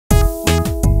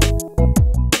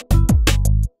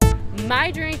My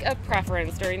drink of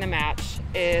preference during the match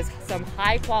is some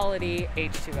high quality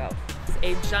H2O.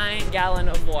 A giant gallon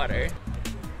of water.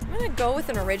 I'm gonna go with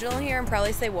an original here and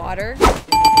probably say water.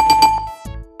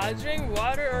 I drink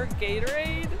water or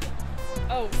Gatorade.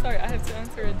 Oh, sorry, I have to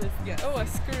answer this. Yeah. Oh, I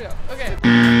screwed up. Okay.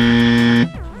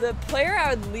 The player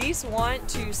I would least want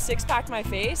to six-pack my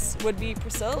face would be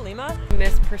Priscilla Lima.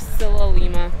 Miss Priscilla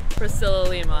Lima. Priscilla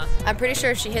Lima. I'm pretty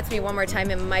sure if she hits me one more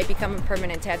time, it might become a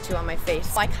permanent tattoo on my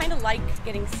face. I kind of like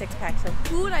getting six-packs, so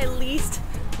who would I least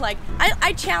like?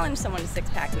 I challenge someone to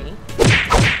six-pack me.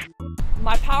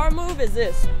 My power move is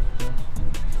this.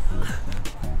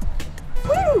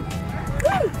 Woo!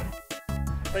 Woo!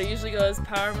 But it usually goes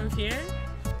power move here,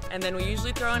 and then we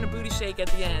usually throw in a booty shake at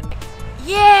the end.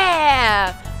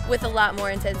 Yeah! With a lot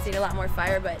more intensity, a lot more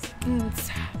fire, but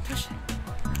Push it.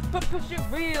 But push it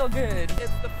real good.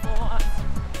 It's the full on.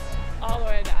 All the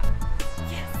way down.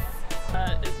 Yes.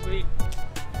 That is sweet.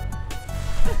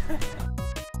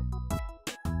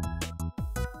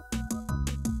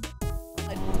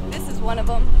 This is one of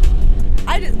them.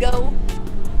 I just go.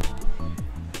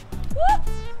 Whoop!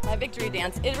 My victory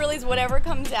dance. It really is whatever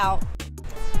comes out.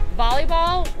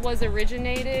 Volleyball was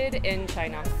originated in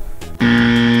China.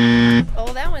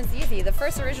 oh, that one's easy. The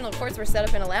first original courts were set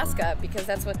up in Alaska because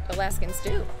that's what Alaskans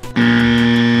do.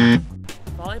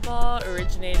 Volleyball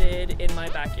originated in my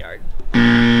backyard.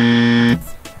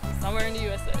 Somewhere in the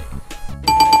USA.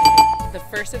 The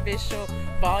first official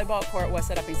volleyball court was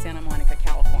set up in Santa Monica,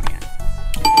 California.